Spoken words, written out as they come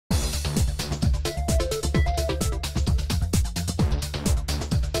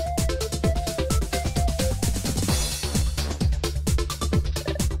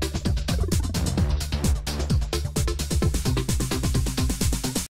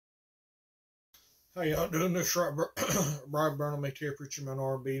How y'all doing? This right, Brian Burnham, here, preacher man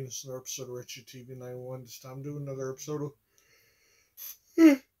R&B, and this is another episode of Richard TV 91. This time, doing another episode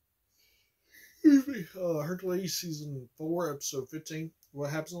of Hercules season 4, episode 15. What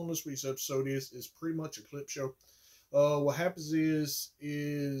happens on this week's episode is pretty much a clip show. What happens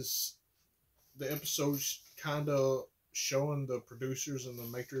is the episode's kind of showing the producers and the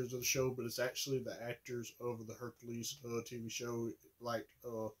makers of the show, but it's actually the actors of the Hercules TV show, like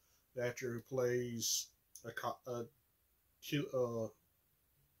the actor who plays a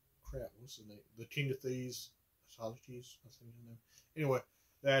what's his name? The King of Thieves, Socrates, I think his name. Anyway,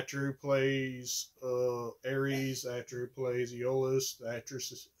 the actor who plays Ares, the actor who plays Aeolus, the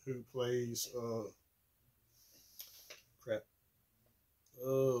actress who plays crap,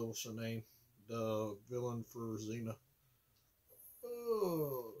 what's her name? The villain for Xena.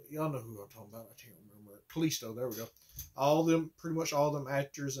 Oh, y'all know who I'm talking about. I can't remember. Callisto. There we go. All them, pretty much all them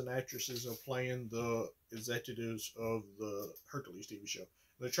actors and actresses are playing the executives of the Hercules TV show.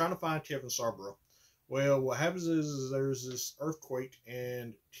 They're trying to find Kevin Sarborough. Well, what happens is there's this earthquake,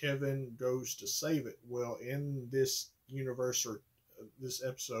 and Kevin goes to save it. Well, in this universe or this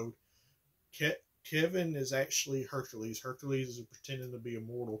episode, Kevin is actually Hercules. Hercules is pretending to be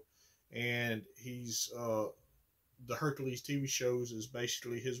immortal, and he's the Hercules TV shows is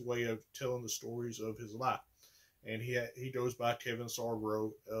basically his way of telling the stories of his life. And he goes by Kevin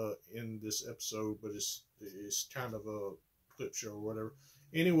Sarborough in this episode, but it's kind of a clip show or whatever.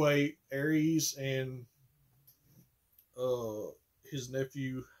 Anyway, Ares and his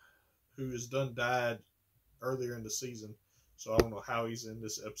nephew, who has done died earlier in the season, so I don't know how he's in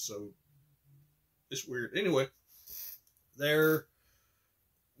this episode. It's weird. Anyway, they're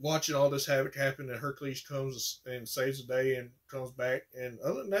watching all this havoc happen, and Hercules comes and saves the day and comes back. And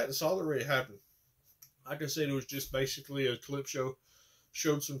other than that, that's all that really happened. Like I said, it was just basically a clip show.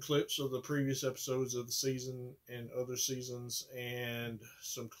 Showed some clips of the previous episodes of the season and other seasons, and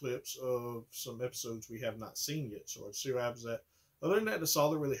some clips of some episodes we have not seen yet. So let's see what happens. That other than that, that's all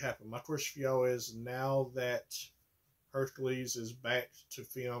that really happened. My question for y'all is, now that Hercules is back to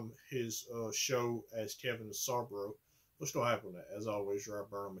film his show as Kevin Sarborough, what's going to happen with that? As always, you're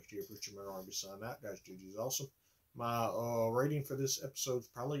Burn McTeer, Preacher Man R&B sign out. Guys, GG's awesome. My rating for this episode is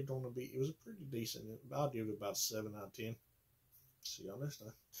probably going to be, it was a pretty decent. I'll give it about 7 out of 10. See y'all next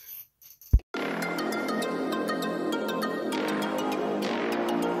time.